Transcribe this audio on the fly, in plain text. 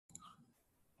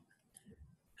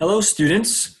Hello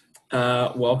students,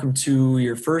 welcome to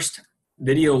your first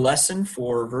video lesson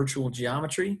for virtual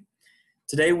geometry.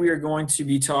 Today we are going to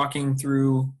be talking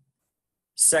through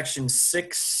section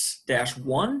 6-1.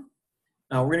 We're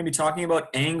going to be talking about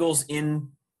angles in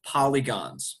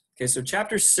polygons. Okay, so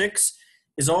chapter 6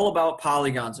 is all about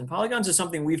polygons, and polygons is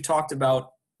something we've talked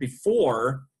about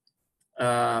before.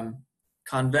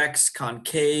 Convex,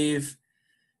 concave,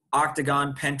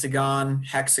 octagon, pentagon,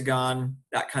 hexagon,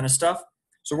 that kind of stuff.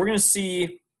 So we're going to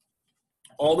see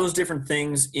all those different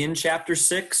things in chapter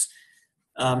 6.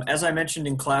 As I mentioned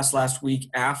in class last week,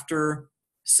 after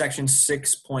section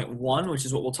 6.1, which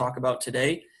is what we'll talk about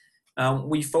today,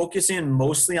 we focus in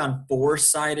mostly on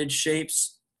four-sided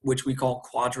shapes, which we call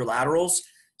quadrilaterals.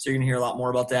 So you're going to hear a lot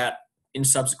more about that in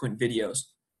subsequent videos.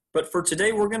 But for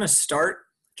today, we're going to start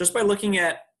just by looking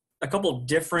at a couple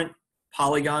different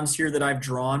polygons here that I've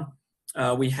drawn.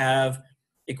 We have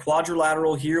a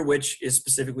quadrilateral here, which is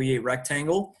specifically a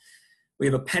rectangle. We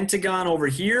have a pentagon over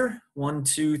here, 1,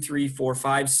 2, 3, 4,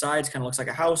 5 sides, kind of looks like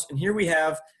a house. And here we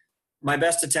have my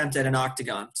best attempt at an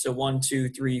octagon. So 1, 2,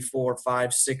 3, 4,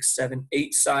 5, 6, 7,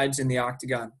 8 sides in the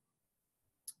octagon.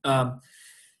 What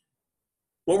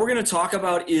we're going to talk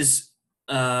about is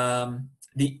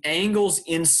the angles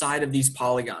inside of these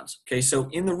polygons. Okay, so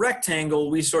in the rectangle,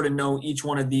 we sort of know each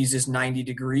one of these is 90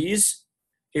 degrees.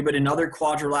 Okay, but in other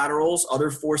quadrilaterals, other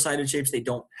four-sided shapes, they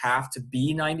don't have to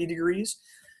be 90 degrees.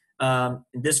 In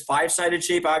this five-sided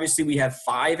shape, obviously, we have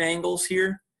 5 angles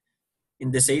here.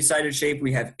 In this 8-sided shape,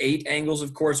 we have 8 angles,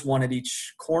 of course, 1 at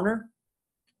each corner.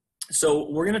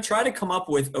 So we're going to try to come up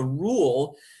with a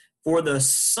rule for the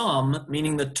sum,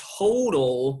 meaning the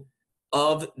total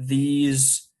of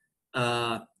these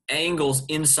angles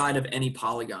inside of any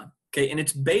polygon. Okay, and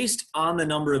it's based on the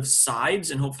number of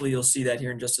sides, and hopefully you'll see that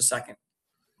here in just a second.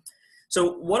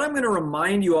 So what I'm going to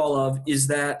remind you all of is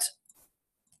that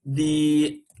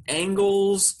the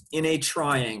angles in a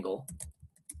triangle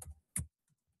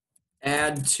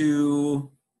add to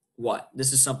what?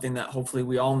 This is something that hopefully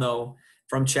we all know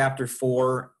from chapter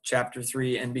 4, chapter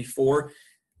 3, and before.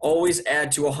 Always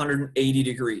add to 180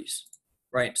 degrees,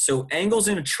 right? So angles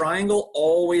in a triangle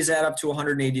always add up to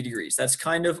 180 degrees. That's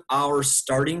kind of our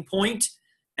starting point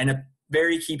and a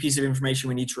very key piece of information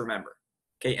we need to remember.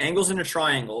 Okay, angles in a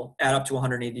triangle add up to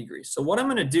 180 degrees. So what I'm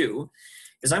going to do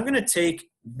is I'm going to take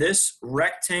this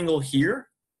rectangle here,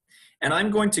 and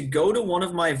I'm going to go to one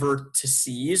of my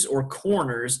vertices or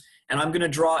corners, and I'm going to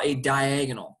draw a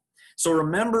diagonal. So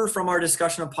remember from our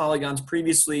discussion of polygons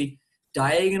previously,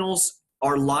 diagonals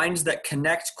are lines that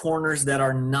connect corners that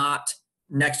are not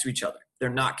next to each other.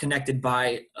 They're not connected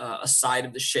by a side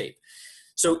of the shape.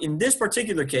 So in this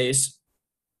particular case,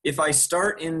 if I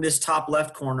start in this top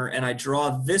left corner and I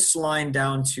draw this line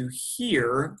down to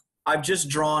here, I've just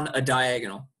drawn a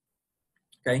diagonal,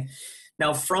 okay?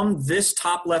 Now from this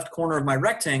top left corner of my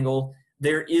rectangle,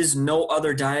 there is no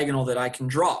other diagonal that I can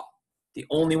draw. The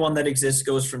only one that exists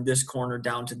goes from this corner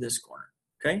down to this corner,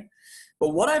 okay? But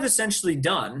what I've essentially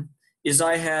done is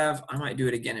I might do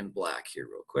it again in black here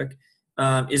real quick,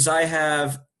 is I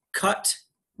have cut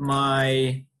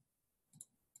my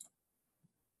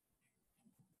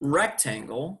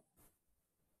rectangle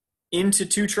into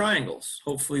 2 triangles.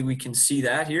 Hopefully we can see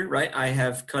that here, right? I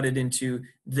have cut it into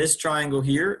this triangle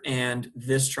here and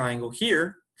this triangle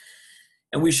here.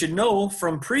 And we should know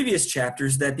from previous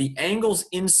chapters that the angles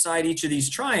inside each of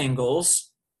these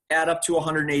triangles add up to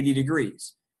 180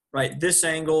 degrees, right? This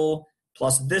angle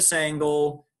plus this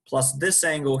angle plus this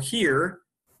angle here,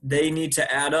 they need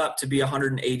to add up to be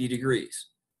 180 degrees.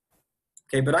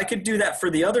 Okay, but I could do that for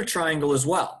the other triangle as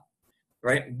well.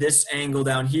 Right? This angle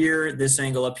down here, this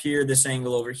angle up here, this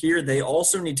angle over here, they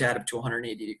also need to add up to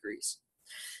 180 degrees.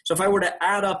 So if I were to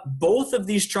add up both of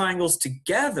these triangles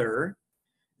together,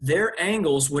 their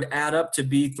angles would add up to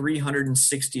be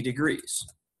 360 degrees,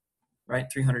 right?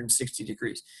 360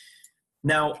 degrees.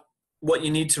 Now, what you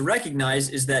need to recognize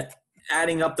is that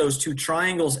adding up those 2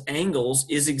 triangles' angles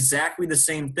is exactly the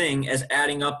same thing as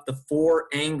adding up the 4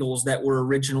 angles that were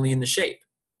originally in the shape,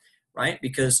 right?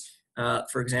 Because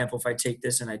for example, if I take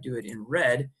this and I do it in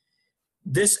red,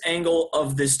 this angle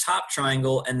of this top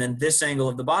triangle and then this angle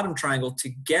of the bottom triangle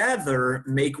together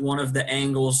make one of the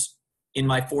angles in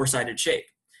my four-sided shape.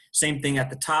 Same thing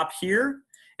at the top here.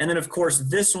 And then, of course,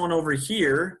 this one over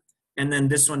here and then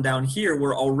this one down here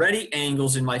were already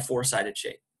angles in my four-sided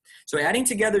shape. So adding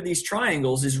together these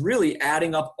triangles is really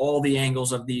adding up all the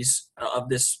angles of these of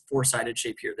this four-sided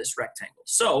shape here, this rectangle.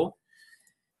 So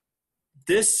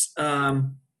this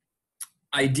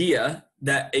idea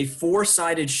that a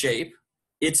four-sided shape,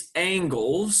 its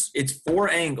 4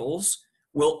 angles,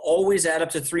 will always add up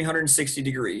to 360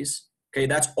 degrees, Okay,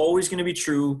 that's always going to be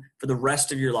true for the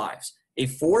rest of your lives. A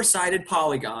four-sided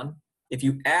polygon, if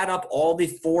you add up all the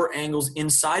four angles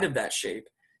inside of that shape,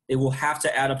 they will have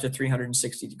to add up to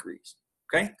 360 degrees.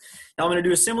 Okay, now I'm going to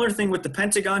do a similar thing with the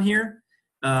pentagon here.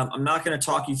 I'm not going to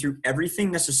talk you through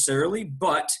everything necessarily,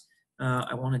 but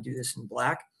I want to do this in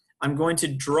black. I'm going to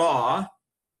draw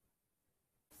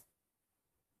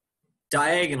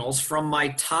diagonals from my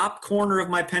top corner of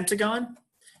my pentagon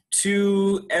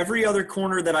to every other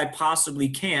corner that I possibly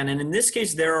can. And in this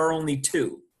case, there are only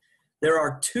two. There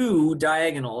are two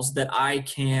diagonals that I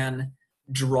can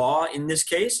draw in this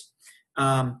case.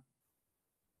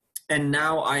 And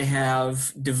now I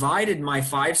have divided my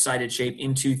five-sided shape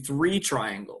into three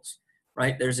triangles,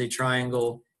 right? There's a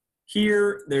triangle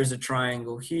here, there's a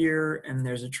triangle here, and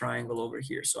there's a triangle over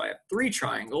here. So I have three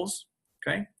triangles,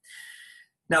 okay?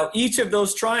 Now, each of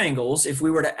those triangles, if we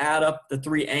were to add up the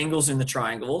three angles in the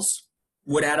triangles,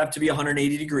 would add up to be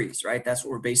 180 degrees, right? That's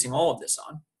what we're basing all of this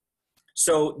on.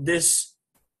 So this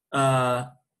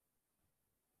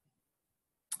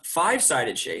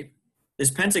five-sided shape,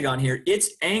 this pentagon here,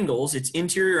 its angles, its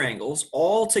interior angles,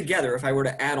 all together, if I were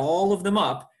to add all of them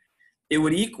up, it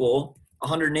would equal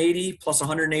 180 plus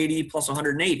 180 plus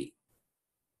 180.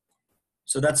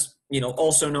 So that's,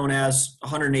 also known as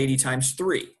 180 times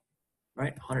 3,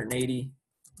 right? 180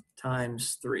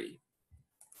 times 3,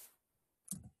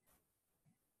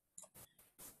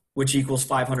 which equals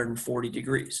 540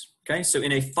 degrees, okay? So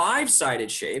in a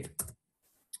five-sided shape,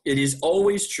 it is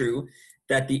always true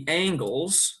that the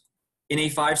angles in a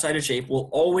five-sided shape will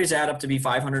always add up to be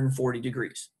 540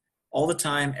 degrees. All the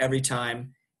time, every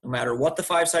time, no matter what the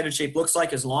five-sided shape looks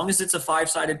like, as long as it's a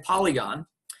five-sided polygon.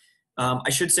 I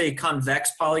should say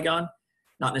convex polygon,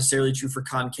 not necessarily true for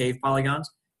concave polygons,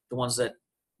 the ones that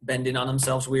bend in on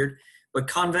themselves weird. But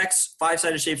convex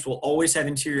five-sided shapes will always have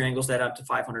interior angles that add up to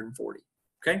 540.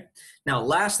 Okay? Now,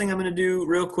 last thing I'm going to do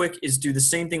real quick is do the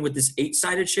same thing with this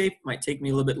eight-sided shape. Might take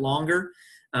me a little bit longer.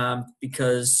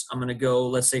 Because I'm going to go,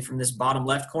 let's say, from this bottom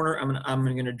left corner, I'm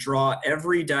going to draw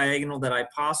every diagonal that I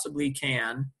possibly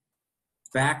can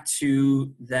back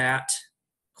to that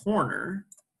corner.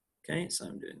 Okay, so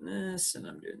I'm doing this, and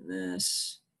I'm doing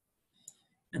this.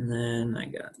 And then I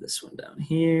got this one down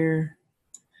here.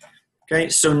 Okay,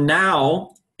 so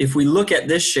now, if we look at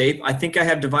this shape, I think I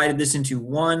have divided this into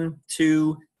 1,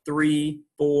 2, 3,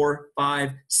 4,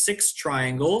 5, 6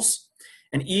 triangles.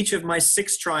 And each of my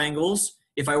 6 triangles,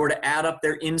 if I were to add up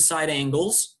their inside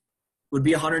angles, would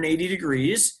be 180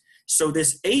 degrees. So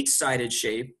this eight-sided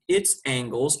shape, its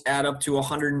angles add up to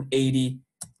 180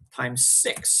 times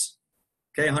 6.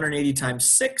 Okay, 180 times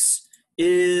 6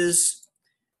 is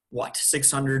what?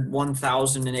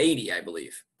 1,080, I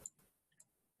believe.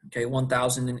 Okay,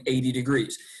 1,080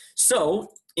 degrees.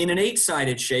 So in an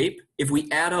eight-sided shape, if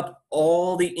we add up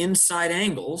all the inside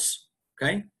angles,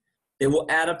 okay, they will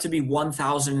add up to be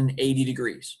 1,080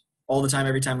 degrees. All the time,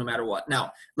 every time, no matter what.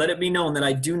 Now, let it be known that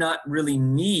I do not really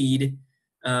need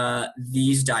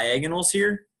these diagonals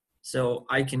here. So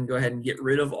I can go ahead and get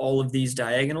rid of all of these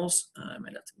diagonals. I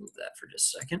might have to move that for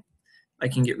just a second. I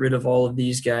can get rid of all of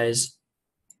these guys.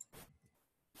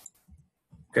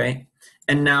 Okay.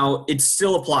 And now it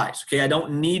still applies. Okay. I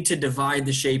don't need to divide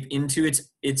the shape into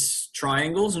its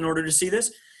triangles in order to see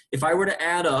this. If I were to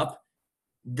add up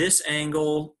this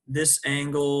angle, this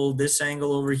angle, this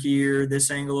angle over here,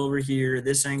 this angle over here,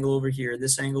 this angle over here,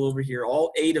 this angle over here,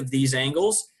 all 8 of these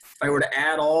angles, if I were to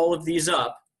add all of these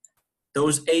up,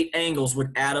 those 8 angles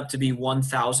would add up to be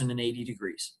 1,080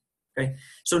 degrees. Okay,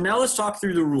 so now let's talk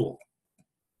through the rule.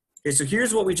 Okay, so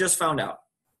here's what we just found out.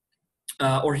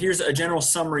 Or here's a general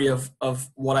summary of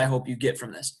what I hope you get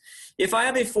from this. If I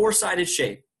have a four-sided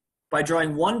shape, by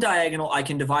drawing one diagonal, I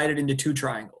can divide it into 2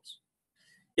 triangles.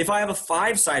 If I have a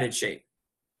five-sided shape,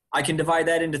 I can divide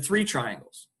that into 3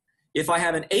 triangles. If I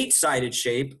have an 8-sided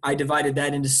shape, I divided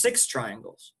that into 6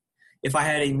 triangles. If I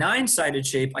had a 9-sided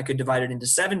shape, I could divide it into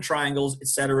 7 triangles,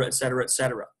 etc., etc.,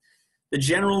 etc. The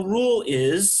general rule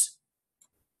is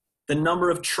the number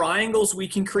of triangles we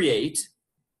can create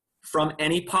from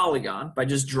any polygon by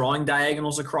just drawing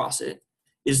diagonals across it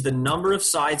is the number of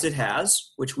sides it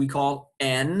has, which we call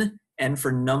n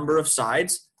for number of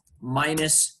sides,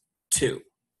 minus 2.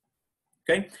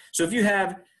 Okay, so if you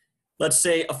have, let's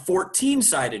say, a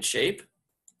 14-sided shape,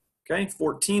 okay,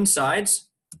 14 sides,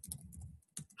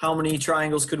 how many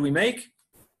triangles could we make?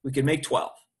 We could make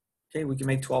 12. Okay, we can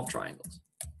make 12 triangles.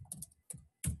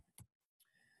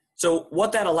 So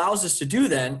what that allows us to do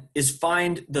then is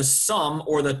find the sum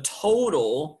or the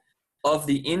total of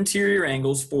the interior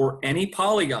angles for any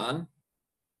polygon,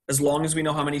 as long as we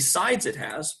know how many sides it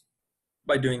has,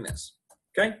 by doing this.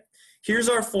 Okay, here's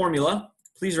our formula.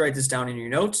 please write this down in your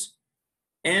notes.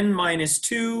 N minus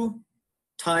 2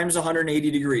 times 180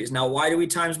 degrees. Now, why do we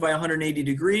times by 180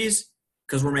 degrees?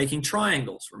 Because we're making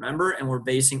triangles, remember? And we're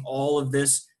basing all of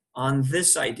this on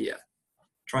this idea.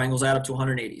 Triangles add up to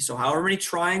 180. So however many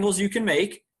triangles you can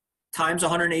make times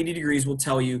 180 degrees will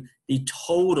tell you the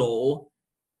total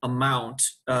amount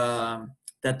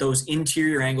that those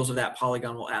interior angles of that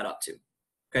polygon will add up to.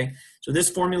 Okay, so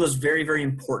this formula is very, very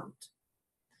important.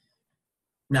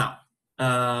 Now,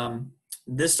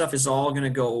 this stuff is all going to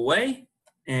go away,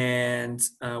 and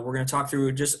we're going to talk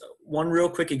through just one real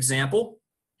quick example,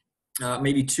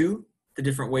 maybe two, the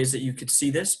different ways that you could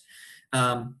see this.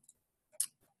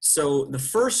 So the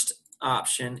first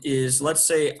option is, let's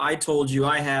say I told you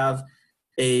I have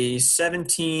a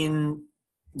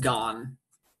 17-gon.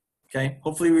 Okay,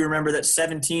 hopefully we remember that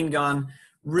 17-gon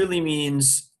really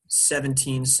means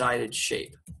 17-sided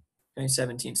shape. Okay,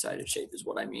 17-sided shape is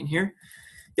what I mean here.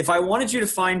 If I wanted you to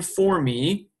find for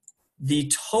me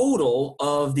the total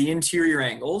of the interior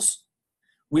angles,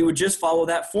 we would just follow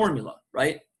that formula,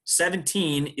 right?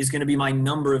 17 is going to be my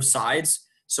number of sides,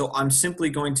 so I'm simply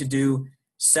going to do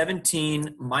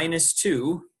 17 minus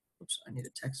 2. Oops, I need a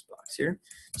text box here.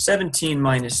 17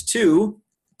 minus 2,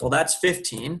 well, that's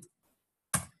 15.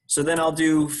 So then I'll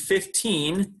do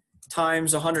 15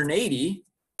 times 180,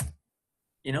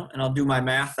 you know, and I'll do my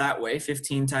math that way.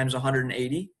 15 times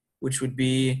 180, which would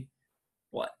be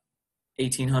what?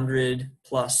 1,800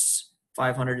 plus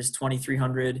 500 is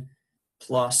 2,300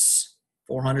 plus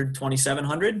 400,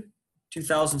 2,700,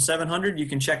 2,700. You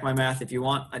can check my math if you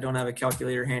want. I don't have a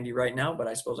calculator handy right now, but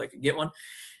I suppose I could get one.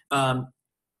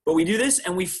 But we do this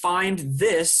and we find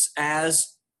this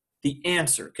as the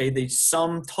answer, okay? The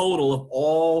sum total of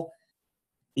all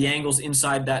the angles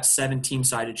inside that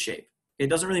 17-sided shape. It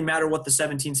doesn't really matter what the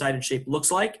 17-sided shape looks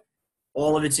like.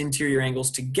 All of its interior angles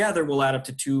together will add up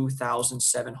to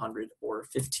 2,700, or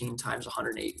 15 times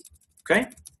 180, okay?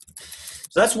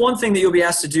 So that's one thing that you'll be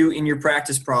asked to do in your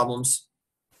practice problems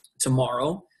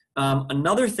tomorrow.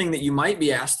 Another thing that you might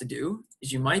be asked to do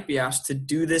is you might be asked to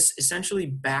do this essentially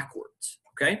backwards,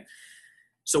 okay?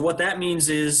 So what that means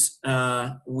is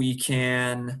we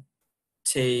can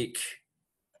take,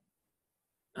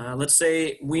 let's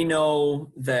say we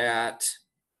know that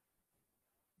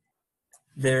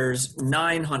there's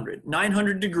 900.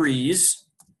 900 degrees,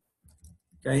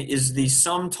 okay, is the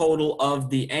sum total of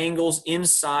the angles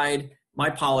inside my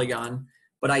polygon,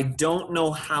 but I don't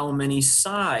know how many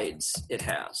sides it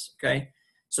has, okay?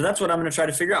 So that's what I'm going to try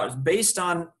to figure out. Is based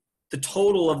on the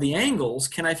total of the angles,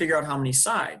 can I figure out how many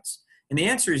sides? And the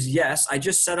answer is yes. I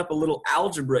just set up a little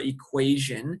algebra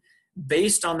equation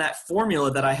based on that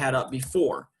formula that I had up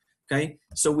before, okay?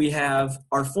 So we have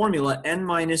our formula, n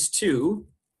minus 2,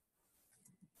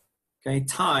 okay,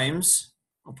 times,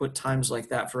 I'll put times like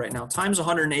that for right now, times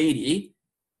 180.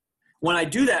 When I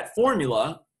do that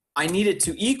formula, I need it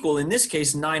to equal, in this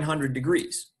case, 900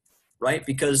 degrees, right?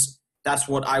 Because that's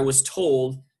what I was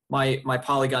told my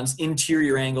polygon's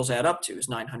interior angles add up to, is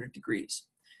 900 degrees.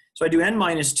 So I do n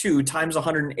minus 2 times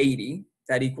 180,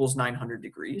 that equals 900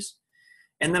 degrees.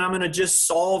 And then I'm going to just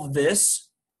solve this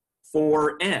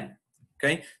for n,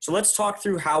 okay? So let's talk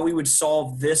through how we would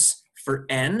solve this for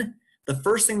n. The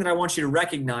first thing that I want you to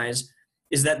recognize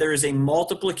is that there is a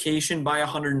multiplication by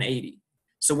 180.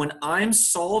 So when I'm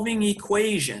solving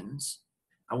equations,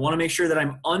 I want to make sure that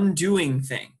I'm undoing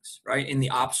things, right, in the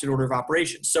opposite order of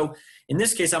operations. So in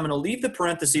this case, I'm going to leave the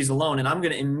parentheses alone, and I'm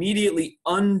going to immediately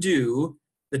undo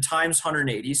the times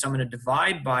 180. So I'm going to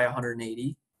divide by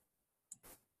 180.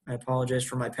 I apologize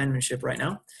for my penmanship right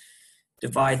now.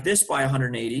 Divide this by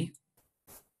 180.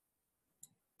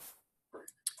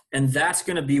 And that's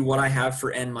going to be what I have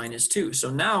for n minus 2. So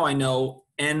now I know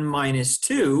n minus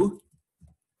 2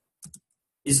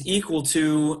 is equal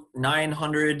to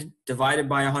 900 divided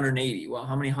by 180. Well,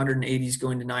 how many 180s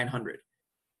go into 900?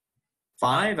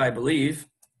 5, I believe.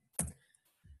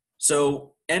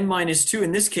 So n minus 2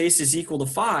 in this case is equal to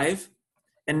 5.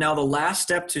 And now the last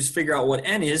step to figure out what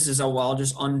n is I'll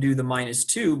just undo the minus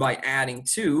 2 by adding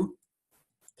 2,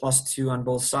 plus 2 on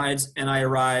both sides, and I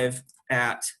arrive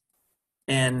at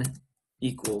n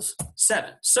equals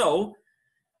 7. So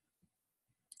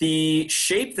the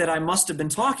shape that I must have been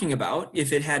talking about,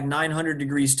 if it had 900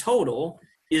 degrees total,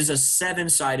 is a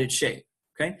 7-sided shape,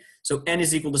 okay? So n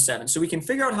is equal to 7. So we can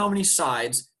figure out how many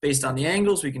sides based on the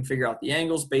angles. We can figure out the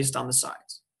angles based on the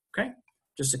sides, okay?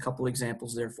 Just a couple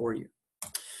examples there for you.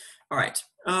 All right,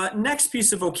 next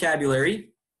piece of vocabulary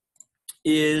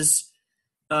is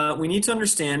we need to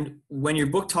understand when your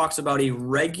book talks about a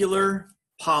regular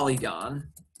polygon,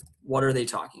 what are they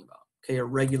talking about? Okay, a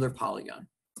regular polygon.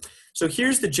 So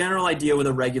here's the general idea with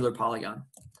a regular polygon.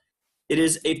 It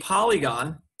is a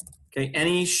polygon, okay,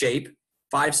 any shape,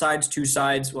 5 sides, 2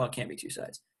 sides, well, it can't be 2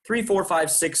 sides. 3, 4,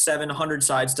 5, 6, 7, 100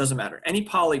 sides, doesn't matter. Any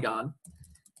polygon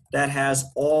that has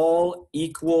all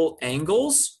equal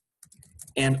angles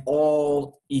and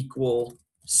all equal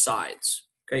sides.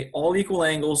 Okay, all equal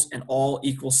angles and all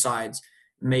equal sides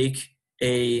make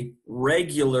a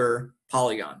regular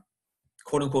polygon,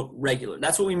 quote unquote regular.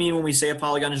 That's what we mean when we say a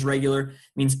polygon is regular. It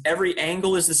means every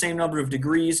angle is the same number of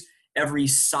degrees, every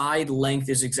side length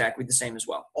is exactly the same as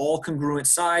well. All congruent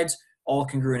sides, all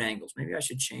congruent angles. Maybe I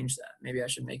should change that. Maybe I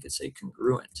should make it say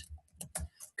congruent.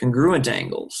 Congruent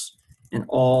angles and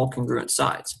all congruent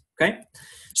sides, okay?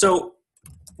 So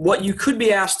what you could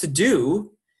be asked to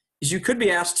do is you could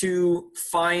be asked to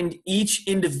find each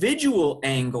individual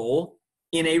angle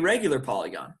in a regular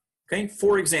polygon, okay?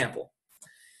 For example,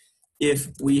 if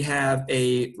we have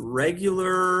a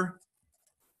regular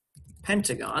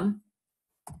pentagon,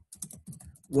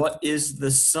 what is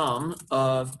the sum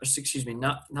of, excuse me,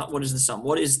 not what is the sum,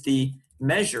 what is the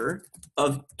measure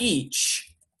of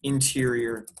each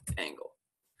interior angle?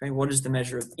 Okay, what is the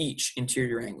measure of each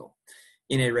interior angle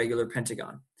in a regular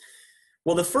pentagon?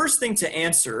 Well, the first thing to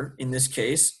answer in this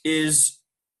case is,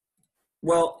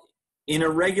 well, in a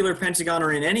regular pentagon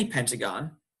or in any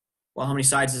pentagon, well, how many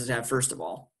sides does it have, first of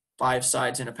all? 5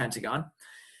 sides in a pentagon.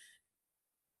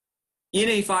 In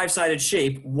a 5-sided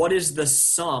shape, what is the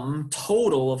sum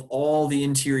total of all the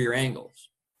interior angles?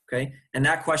 Okay, and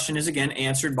that question is again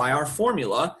answered by our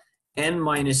formula, n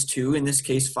minus 2, in this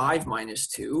case 5 minus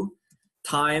 2,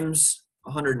 times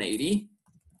 180,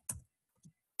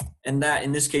 and that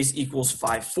in this case equals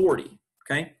 540,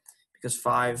 okay? Because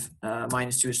 5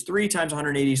 minus 2 is 3 times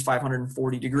 180 is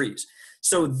 540 degrees.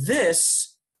 So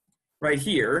this right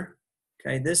here,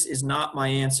 okay, this is not my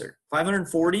answer.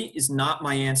 540 is not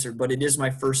my answer, but it is my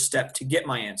first step to get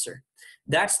my answer.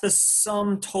 That's the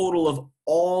sum total of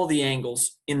all the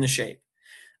angles in the shape.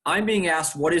 I'm being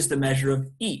asked what is the measure of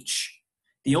each.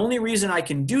 The only reason I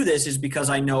can do this is because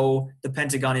I know the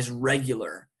pentagon is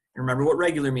regular. And remember what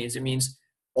regular means. It means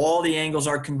all the angles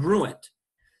are congruent.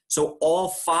 So all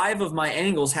 5 of my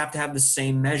angles have to have the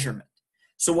same measurement.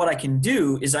 So what I can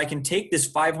do is I can take this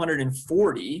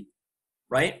 540,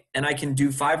 right? And I can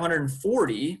do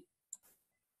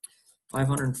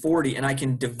 540, and I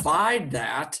can divide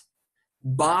that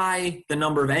by the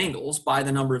number of angles, by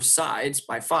the number of sides,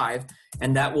 by 5,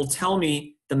 and that will tell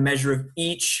me the measure of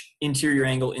each interior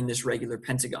angle in this regular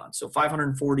pentagon. So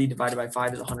 540 divided by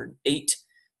 5 is 108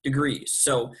 degrees.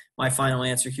 So my final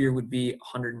answer here would be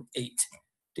 108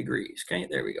 degrees. Okay,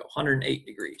 there we go, 108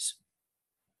 degrees.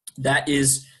 That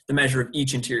is the measure of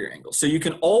each interior angle. So you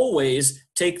can always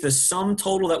take the sum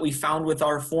total that we found with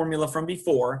our formula from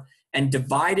before and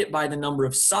divide it by the number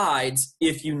of sides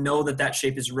if you know that that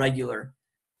shape is regular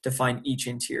to find each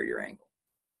interior angle.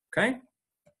 Okay?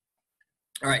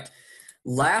 All right.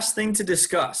 Last thing to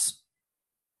discuss,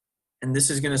 and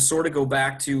this is going to sort of go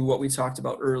back to what we talked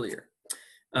about earlier.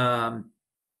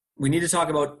 We need to talk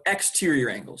about exterior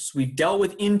angles. We've dealt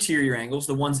with interior angles,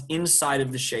 the ones inside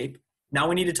of the shape. Now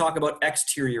we need to talk about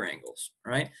exterior angles,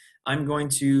 all right? I'm going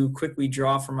to quickly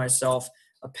draw for myself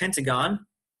a pentagon,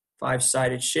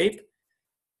 5-sided shape,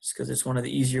 just because it's one of the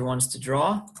easier ones to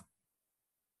draw.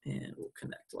 And we'll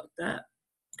connect like that.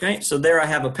 Okay, so there I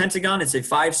have a pentagon. It's a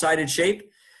 5-sided shape.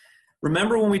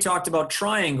 Remember when we talked about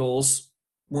triangles,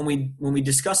 when we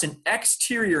discuss an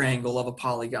exterior angle of a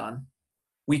polygon,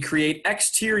 we create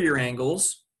exterior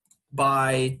angles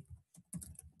by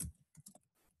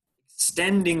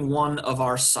extending one of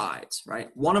our sides,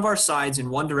 right? One of our sides in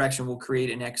one direction will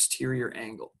create an exterior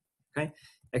angle, okay?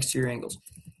 Exterior angles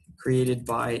created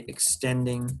by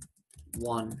extending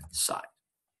one side.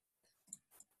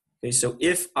 Okay, so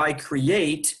if I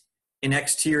create an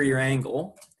exterior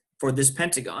angle for this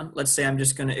pentagon, let's say I'm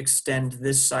just going to extend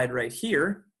this side right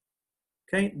here,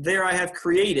 okay? There I have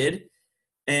created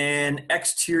an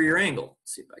exterior angle.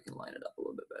 Let's see if I can line it up a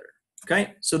little bit better.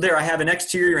 Okay, so there I have an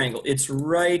exterior angle. It's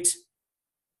right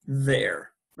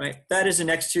there, right? That is an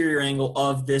exterior angle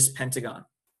of this pentagon,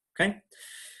 okay?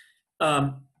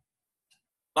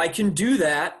 I can do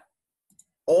that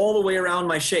all the way around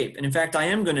my shape. And in fact, I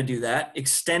am going to do that,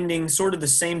 extending sort of the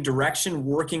same direction,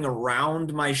 working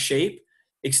around my shape,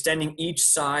 extending each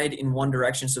side in one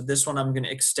direction. So this one I'm going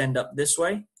to extend up this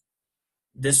way.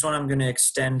 This one I'm going to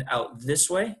extend out this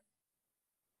way.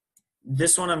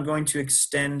 This one I'm going to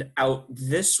extend out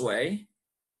this way.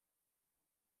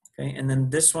 Okay, and then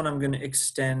this one I'm going to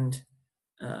extend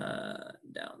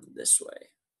down this way.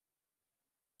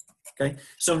 Okay,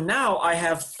 so now I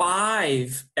have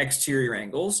 5 exterior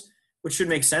angles which should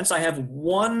make sense. I have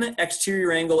one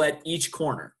exterior angle at each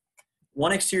corner.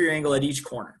 One exterior angle at each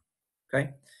corner,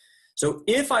 okay? So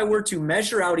if I were to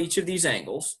measure out each of these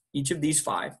angles, each of these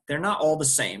 5, they're not all the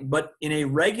same, but in a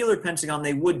regular pentagon,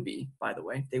 they would be, by the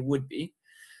way, they would be.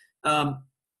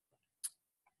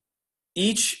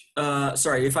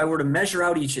 If I were to measure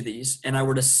out each of these and I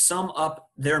were to sum up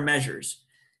their measures,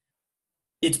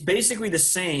 it's basically the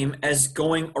same as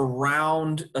going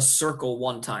around a circle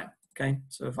one time, okay?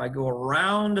 So if I go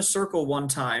around a circle one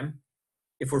time,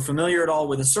 if we're familiar at all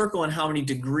with a circle and how many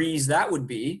degrees that would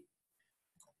be,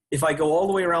 if I go all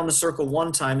the way around the circle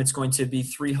one time, it's going to be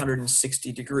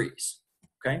 360 degrees,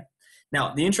 okay?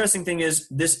 Now, the interesting thing is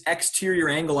this exterior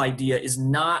angle idea is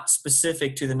not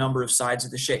specific to the number of sides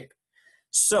of the shape.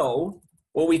 So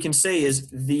what we can say is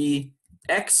the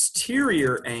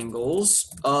exterior angles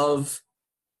of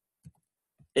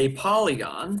a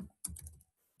polygon,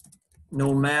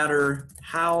 no matter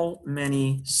how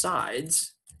many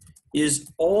sides,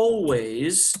 is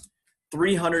always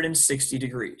 360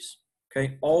 degrees.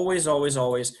 Okay, always, always,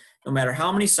 always, no matter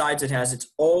how many sides it has, it's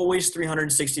always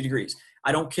 360 degrees.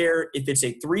 I don't care if it's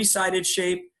a 3-sided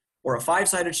shape or a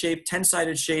 5-sided shape,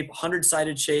 10-sided shape,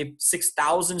 100-sided shape,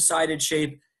 6,000-sided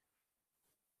shape.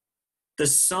 The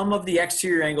sum of the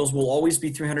exterior angles will always be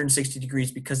 360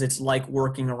 degrees because it's like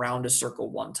working around a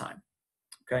circle one time,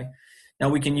 okay? Now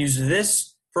we can use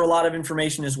this for a lot of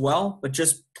information as well, but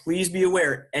just please be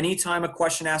aware, anytime a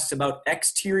question asks about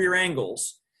exterior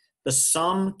angles, the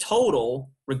sum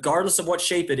total, regardless of what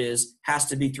shape it is, has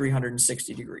to be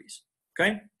 360 degrees,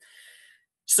 okay?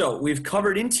 So we've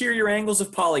covered interior angles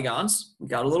of polygons. We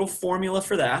got a little formula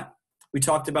for that. We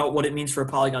talked about what it means for a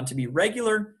polygon to be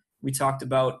regular. We talked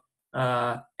about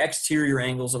exterior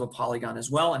angles of a polygon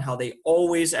as well and how they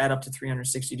always add up to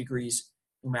 360 degrees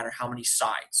no matter how many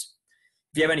sides.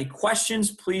 If you have any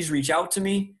questions, please reach out to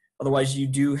me. Otherwise, you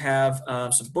do have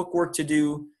some book work to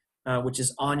do, which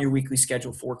is on your weekly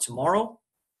schedule for tomorrow.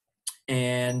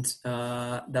 And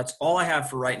that's all I have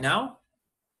for right now.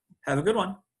 Have a good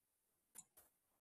one.